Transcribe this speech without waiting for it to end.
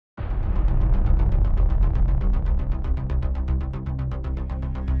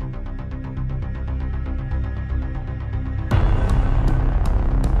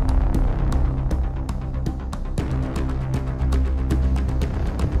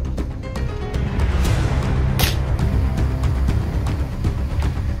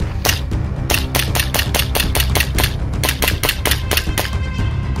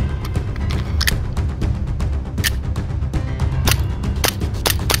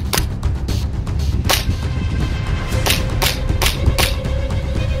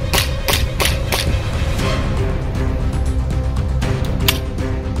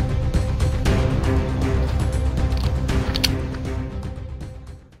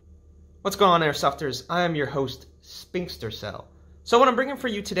What's going on, Airsofters? I am your host, Spinkstercell. So what I'm bringing for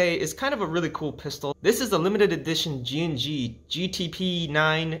you today is kind of a really cool pistol. This is the limited edition G&G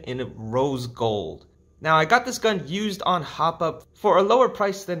GTP9 in rose gold. Now, I got this gun used on hop-up for a lower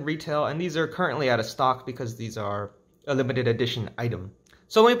price than retail, and these are currently out of stock because these are a limited edition item.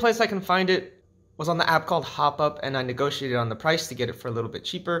 So the only place I can find it was on the app called Hop-Up, and I negotiated on the price to get it for a little bit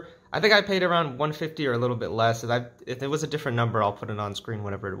cheaper. I think I paid around $150 or a little bit less. If it was a different number, I'll put it on screen,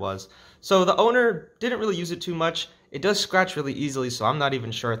 whatever it was. So the owner didn't really use it too much. It does scratch really easily, so I'm not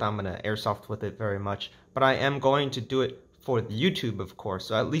even sure if I'm going to airsoft with it very much. But I am going to do it for YouTube, of course,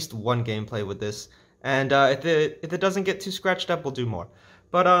 so at least one gameplay with this. And if it doesn't get too scratched up, we'll do more.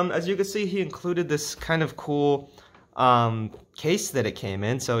 But as you can see, he included this kind of cool case that it came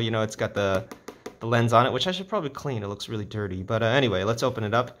in. So, you know, it's got the lens on it, which I should probably clean. It looks really dirty. But anyway, let's open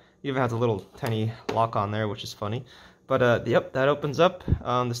it up. You even have the little tiny lock on there, which is funny. But yep, that opens up.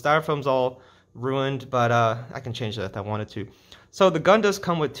 The styrofoam's all ruined, but I can change that if I wanted to. So the gun does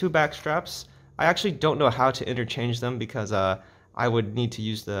come with two back straps. I actually don't know how to interchange them because I would need to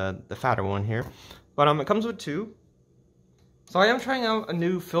use the fatter one here. But it comes with two. So I am trying out a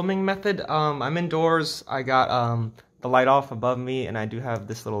new filming method. I'm indoors. I got the light off above me, and I do have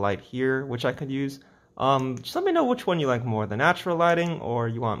this little light here, which I could use. Just let me know which one you like more, the natural lighting or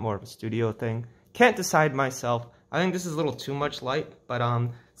you want more of a studio thing. Can't decide myself. I think this is a little too much light, but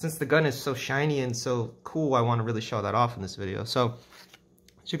since the gun is so shiny and so cool, I want to really show that off in this video. So,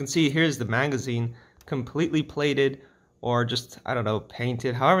 as you can see, here's the magazine, completely plated or just, I don't know,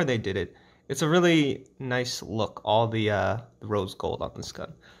 painted, however they did it. It's a really nice look, all the rose gold on this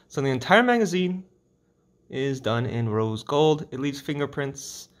gun. So the entire magazine is done in rose gold. It leaves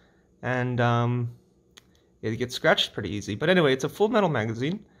fingerprints, and it gets scratched pretty easy. But anyway, it's a full metal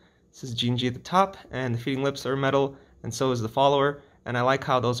magazine. This is G&G at the top, and the feeding lips are metal, and so is the follower. And I like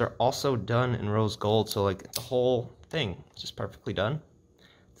how those are also done in rose gold, so like the whole thing is just perfectly done.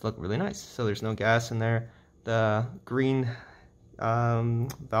 It's look really nice. So there's no gas in there. The green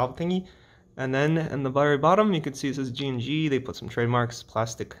valve thingy. And then in the very bottom, you can see it says G&G. They put some trademarks,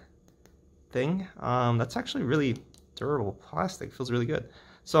 plastic thing. That's actually really durable plastic. Feels really good.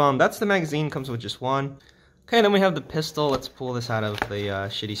 So that's the magazine. Comes with just one. Okay, then we have the pistol. Let's pull this out of the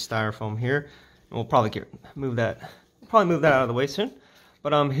shitty styrofoam here. And we'll probably move that out of the way soon.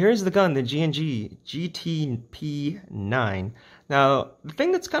 But here's the gun, the G&G GTP9. Now, the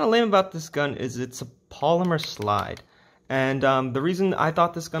thing that's kind of lame about this gun is it's a polymer slide. And the reason I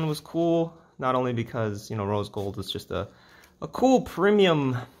thought this gun was cool, not only because, you know, rose gold is just a cool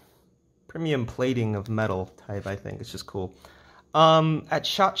premium plating of metal type, I think. It's just cool. At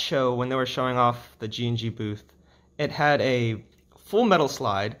SHOT Show, when they were showing off the G&G booth, it had a full metal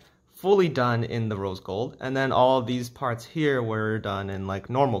slide, fully done in the rose gold, and then all of these parts here were done in like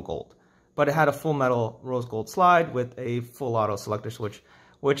normal gold. But it had a full metal rose gold slide with a full auto selector switch,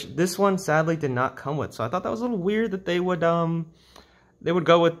 which this one sadly did not come with. So I thought that was a little weird that they would go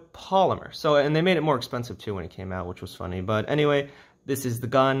with polymer. So, and they made it more expensive too when it came out, which was funny. But anyway, this is the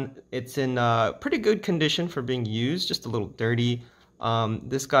gun. It's in pretty good condition for being used, just a little dirty.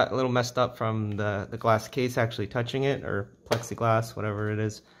 This got a little messed up from the glass case actually touching it, or plexiglass, whatever it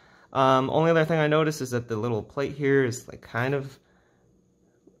is. Only other thing I noticed is that the little plate here is like kind of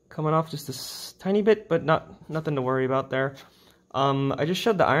coming off just a tiny bit, but nothing to worry about there. I just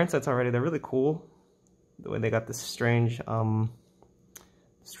showed the iron sights already. They're really cool. The way they got this strange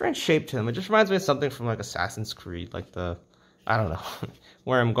shape to them. It just reminds me of something from like Assassin's Creed, like I don't know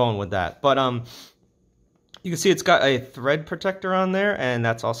where I'm going with that. But you can see it's got a thread protector on there, and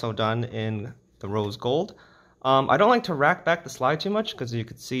that's also done in the rose gold. I don't like to rack back the slide too much because you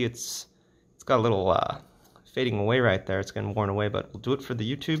can see it's got a little fading away right there. It's getting worn away, but we'll do it for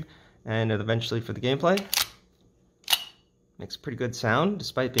the YouTube and eventually for the gameplay. Makes pretty good sound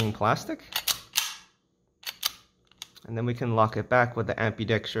despite being plastic. And then we can lock it back with the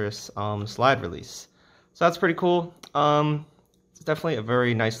ambidextrous slide release. So that's pretty cool. It's definitely a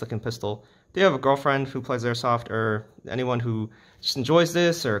very nice looking pistol. If you have a girlfriend who plays Airsoft, or anyone who just enjoys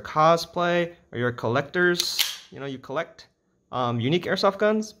this, or cosplay, or you're collectors, you know, you collect unique Airsoft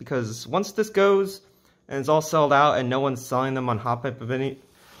guns, because once this goes and it's all sold out and no one's selling them on Hop-Up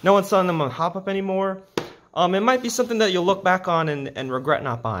anymore, it might be something that you'll look back on and regret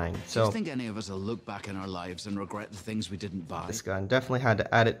not buying. So, do you think any of us will look back in our lives and regret the things we didn't buy? This gun definitely had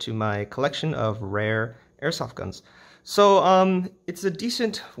to add it to my collection of rare Airsoft guns. So, it's a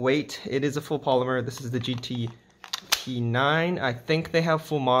decent weight. It is a full polymer. This is the GTP9. I think they have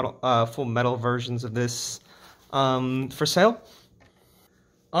full metal versions of this for sale.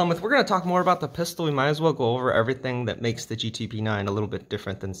 If we're going to talk more about the pistol, we might as well go over everything that makes the GTP9 a little bit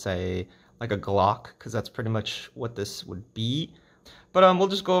different than, say, like a Glock, because that's pretty much what this would be. But we'll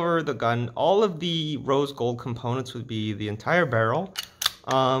just go over the gun. All of the rose gold components would be the entire barrel,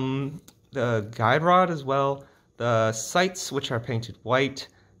 the guide rod as well, the sights, which are painted white,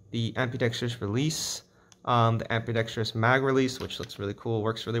 the ambidextrous release, the ambidextrous mag release, which looks really cool,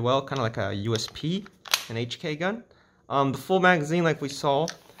 works really well, kind of like a USP, an HK gun. The full magazine like we saw,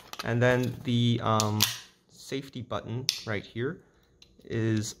 and then the safety button right here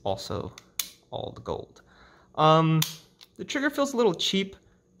is also all the gold. The trigger feels a little cheap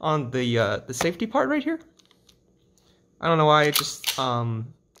on the safety part right here. I don't know why, it just,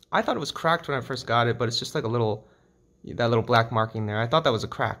 I thought it was cracked when I first got it, but it's just like a little, that little black marking there. I thought that was a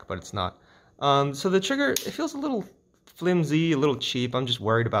crack, but it's not. So the trigger, it feels a little flimsy, a little cheap. I'm just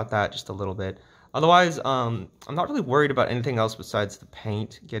worried about that just a little bit. Otherwise, I'm not really worried about anything else besides the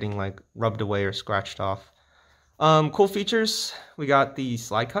paint getting like rubbed away or scratched off. Cool features, we got the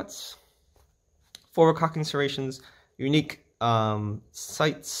slide cuts, forward cocking serrations, unique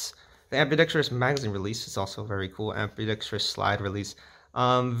sights. The ambidextrous magazine release is also very cool. Ambidextrous slide release.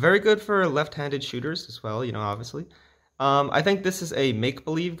 Very good for left-handed shooters as well, you know, obviously. I think this is a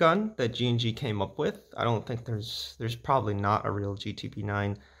make-believe gun that G&G came up with. I don't think there's probably not a real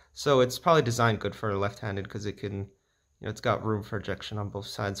GTP9. So it's probably designed good for left-handed because it can, you know, it's got room for ejection on both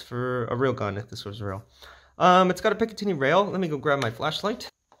sides for a real gun if this was real. It's got a Picatinny rail. Let me go grab my flashlight.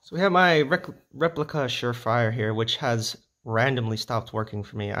 So we have my replica Surefire here, which has randomly stopped working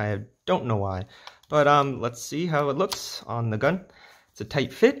for me. I don't know why, but let's see how it looks on the gun. It's a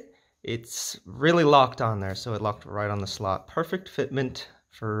tight fit. It's really locked on there, so it locked right on the slot. Perfect fitment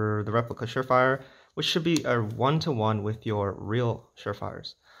for the replica Surefire, which should be a 1-to-1 with your real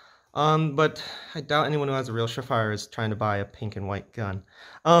Surefires. But I doubt anyone who has a real Surefire is trying to buy a pink and white gun.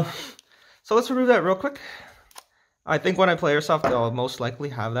 So let's remove that real quick. I think when I play Airsoft, I'll most likely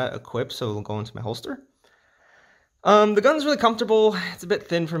have that equipped, so it'll go into my holster. The gun's really comfortable. It's a bit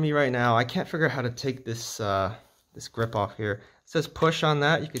thin for me right now. I can't figure out how to take this this grip off here. It says push on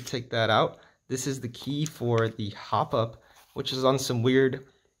that. You could take that out. This is the key for the hop up, which is on some weird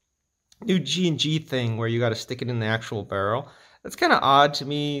new G&G thing where you got to stick it in the actual barrel. That's kind of odd to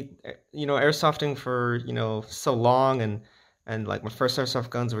me, you know, airsofting for, you know, so long, and like my first airsoft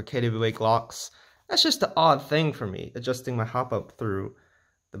guns were KWA Glocks. That's just an odd thing for me, adjusting my hop up through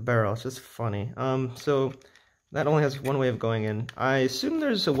the barrel. It's just funny. So that only has one way of going in. I assume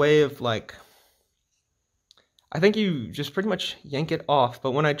there's a way of like, I think you just pretty much yank it off,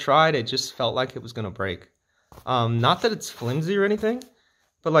 but when I tried, it just felt like it was gonna break. Not that it's flimsy or anything,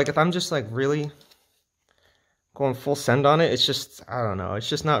 but like if I'm just like really going full send on it, it's just, I don't know, it's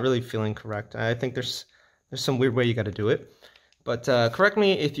just not really feeling correct. I think there's some weird way you got to do it, but correct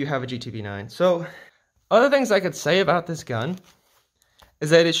me if you have a GTP9. So other things I could say about this gun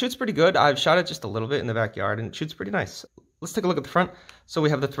is that it shoots pretty good. I've shot it just a little bit in the backyard and it shoots pretty nice. Let's take a look at the front. So we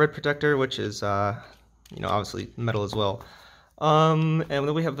have the thread protector, which is you know, obviously metal as well, and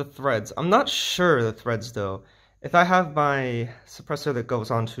then we have the threads. I'm not sure the threads though. If I have my suppressor that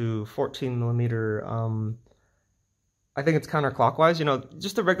goes on to 14mm, I think it's counterclockwise, you know,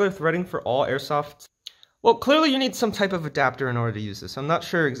 just the regular threading for all airsoft. Well, clearly you need some type of adapter in order to use this. I'm not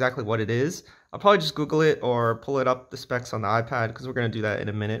sure exactly what it is. I'll probably just Google it or pull it up the specs on the iPad because we're going to do that in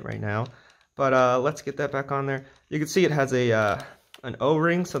a minute right now. But let's get that back on there. You can see it has a an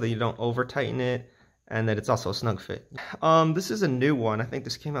O-ring so that you don't over tighten it, and that it's also a snug fit. This is a new one. I think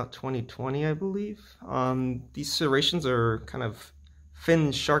this came out 2020, I believe. These serrations are kind of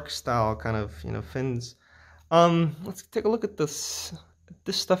fin shark style, kind of, you know, fins. Let's take a look at this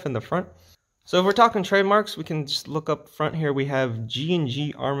stuff in the front. So if we're talking trademarks, we can just look up front here. We have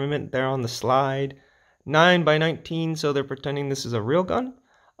G&G armament there on the slide, 9x19, so they're pretending this is a real gun.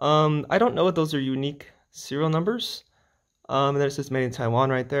 I don't know if those are unique serial numbers. There it says made in Taiwan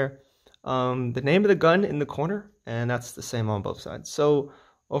right there. The name of the gun in the corner, and that's the same on both sides. So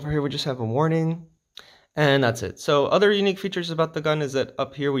over here we just have a warning, and that's it. So other unique features about the gun is that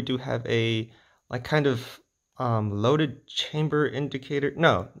up here we do have a like kind of loaded chamber indicator.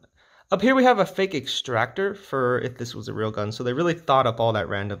 No, up here we have a fake extractor for if this was a real gun. So they really thought up all that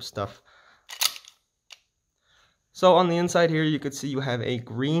random stuff. So on the inside here you could see you have a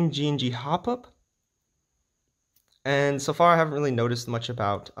green G&G hop up. And so far I haven't really noticed much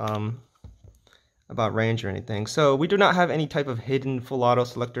about range or anything. So we do not have any type of hidden full auto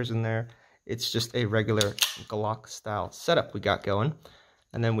selectors in there. It's just a regular Glock style setup we got going.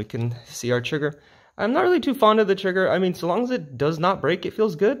 And then we can see our trigger. I'm not really too fond of the trigger. I mean, so long as it does not break, it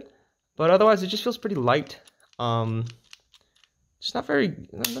feels good. But otherwise, it just feels pretty light. Just not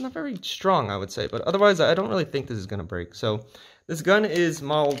very strong, I would say. But otherwise, I don't really think this is gonna break. So this gun is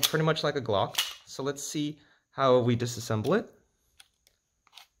modeled pretty much like a Glock. So let's see how we disassemble it.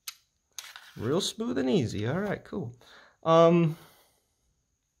 Real smooth and easy. All right, cool. Here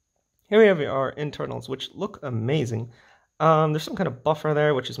we have our internals, which look amazing. There's some kind of buffer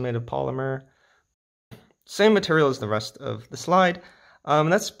there, which is made of polymer. Same material as the rest of the slide.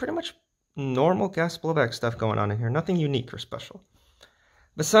 That's pretty much normal gas blowback stuff going on in here. Nothing unique or special.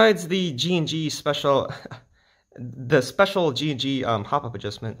 Besides the G&G special, the special G&G hop-up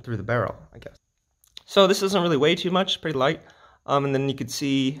adjustment through the barrel, I guess. So this doesn't really weigh too much, pretty light. And then you could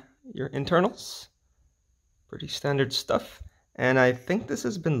see your internals. Pretty standard stuff. And I think this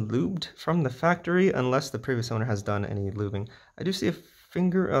has been lubed from the factory, unless the previous owner has done any lubing. I do see a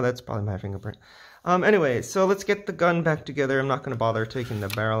finger. Oh, that's probably my fingerprint. Anyway, so let's get the gun back together. I'm not going to bother taking the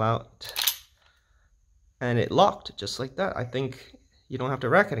barrel out. And it locked just like that. I think you don't have to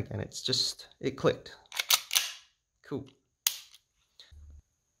rack it again. It's just, it clicked. Cool.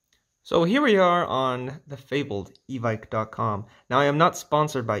 So here we are on the fabled evike.com. Now I am not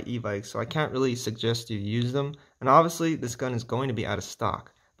sponsored by Evike, so I can't really suggest you use them. And obviously this gun is going to be out of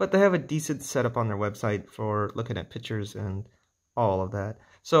stock. But they have a decent setup on their website for looking at pictures and all of that.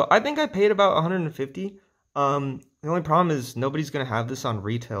 So I think I paid about $150. The only problem is nobody's going to have this on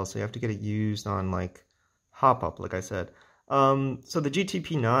retail, so you have to get it used on like hop-up, like I said. So the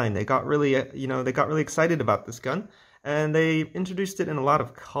GTP9, they got really, they got really excited about this gun. And they introduced it in a lot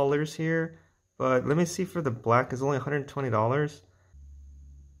of colors here, but let me see for the black, is only $120.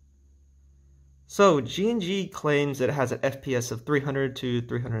 So G&G claims that it has an FPS of 300 to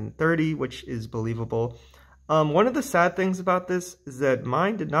 330, which is believable. One of the sad things about this is that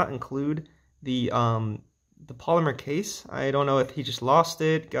mine did not include the polymer case. I don't know if he just lost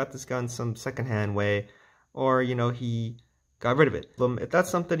it, got this gun some secondhand way, or he got rid of it. If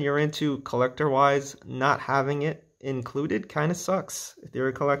that's something you're into collector-wise, not having it included kind of sucks. If you're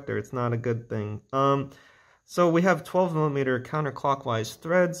a collector, it's not a good thing. So we have 12mm counterclockwise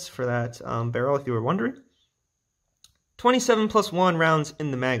threads for that barrel, if you were wondering. 27+1 rounds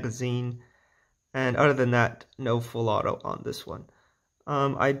in the magazine, and other than that, no full auto on this one.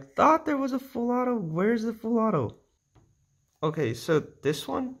 I thought there was a full auto. Where's the full auto? Okay, so this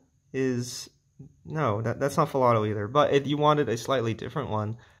one is no, that's not full auto either. But if you wanted a slightly different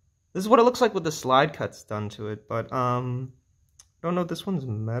one, this is what it looks like with the slide cuts done to it, but I don't know if this one's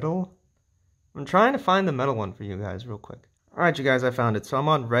metal. I'm trying to find the metal one for you guys real quick. Alright you guys, I found it. So I'm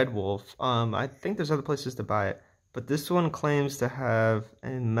on Red Wolf. I think there's other places to buy it, but this one claims to have a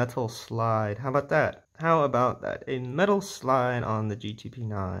metal slide. How about that? How about that? A metal slide on the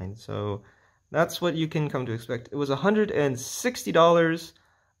GTP9. So that's what you can come to expect. It was $160.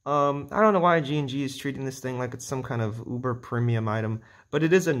 I don't know why G&G is treating this thing like it's some kind of uber premium item, but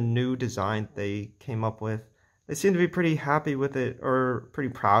it is a new design they came up with. They seem to be pretty happy with it, or pretty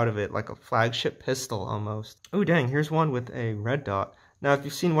proud of it, like a flagship pistol almost. Oh dang, here's one with a red dot. Now if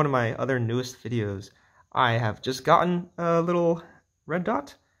you've seen one of my other newest videos, I have just gotten a little red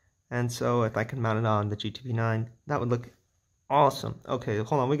dot, and so if I can mount it on the GTP9, that would look awesome. Okay,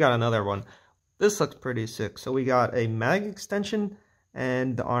 hold on, we got another one. This looks pretty sick. So we got a mag extension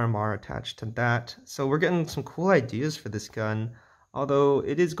and the RMR attached to that. So we're getting some cool ideas for this gun, although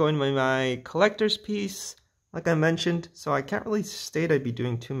it is going to be my collector's piece, like I mentioned, so I can't really state I'd be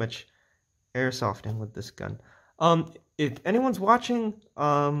doing too much airsofting with this gun. If anyone's watching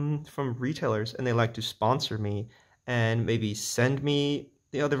from retailers and they like to sponsor me and maybe send me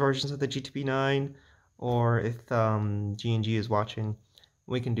the other versions of the GTP9, or if G&G is watching,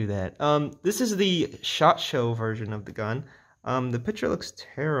 we can do that. This is the SHOT Show version of the gun. The picture looks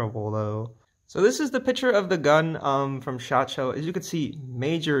terrible though. So this is the picture of the gun from SHOT Show. As you can see,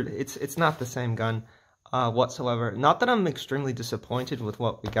 majored. It's not the same gun whatsoever. Not that I'm extremely disappointed with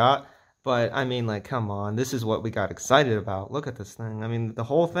what we got, but I mean, like, come on, this is what we got excited about. Look at this thing. I mean, the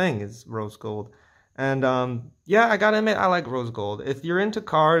whole thing is rose gold. And yeah, I gotta admit, I like rose gold. If you're into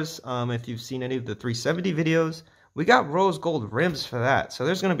cars, if you've seen any of the 370 videos, we got rose gold rims for that. So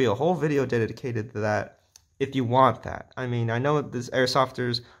there's gonna be a whole video dedicated to that if you want that. I mean, I know this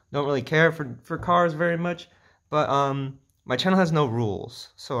airsofters don't really care for cars very much, but my channel has no rules,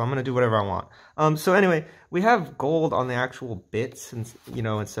 so I'm gonna do whatever I want. So anyway, we have gold on the actual bits, and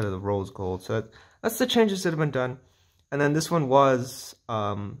instead of the rose gold. So that's the changes that have been done. And then this one was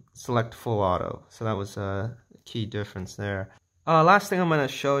select full auto, so that was a key difference there. Last thing I'm gonna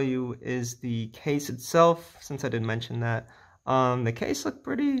show you is the case itself, since I didn't mention that. The case looked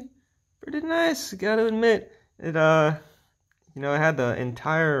pretty nice, gotta admit. It it had the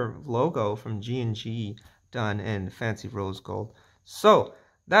entire logo from G&G done in fancy rose gold. So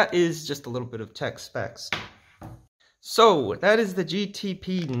that is just a little bit of tech specs. So that is the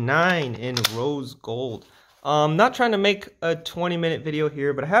GTP9 in rose gold. Not trying to make a 20-minute video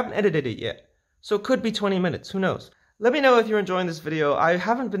here, but I haven't edited it yet. So it could be 20 minutes, who knows? Let me know if you're enjoying this video. I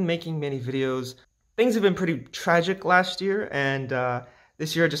haven't been making many videos. Things have been pretty tragic last year, and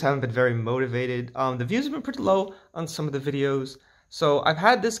this year I just haven't been very motivated. The views have been pretty low on some of the videos. So I've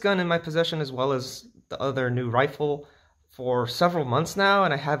had this gun in my possession as well as the other new rifle for several months now,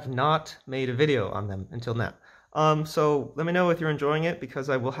 and I have not made a video on them until now. So let me know if you're enjoying it, because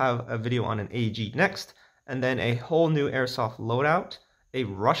I will have a video on an AG next, and then a whole new Airsoft loadout, a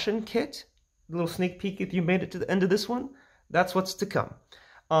Russian kit, a little sneak peek if you made it to the end of this one. That's what's to come.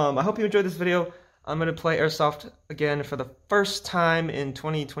 I hope you enjoyed this video. I'm going to play Airsoft again for the first time in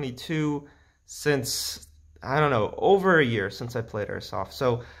 2022 since, I don't know, over a year since I played Airsoft.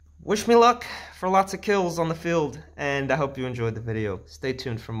 So wish me luck for lots of kills on the field, and I hope you enjoyed the video. Stay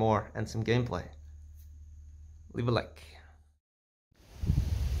tuned for more and some gameplay. Leave a like.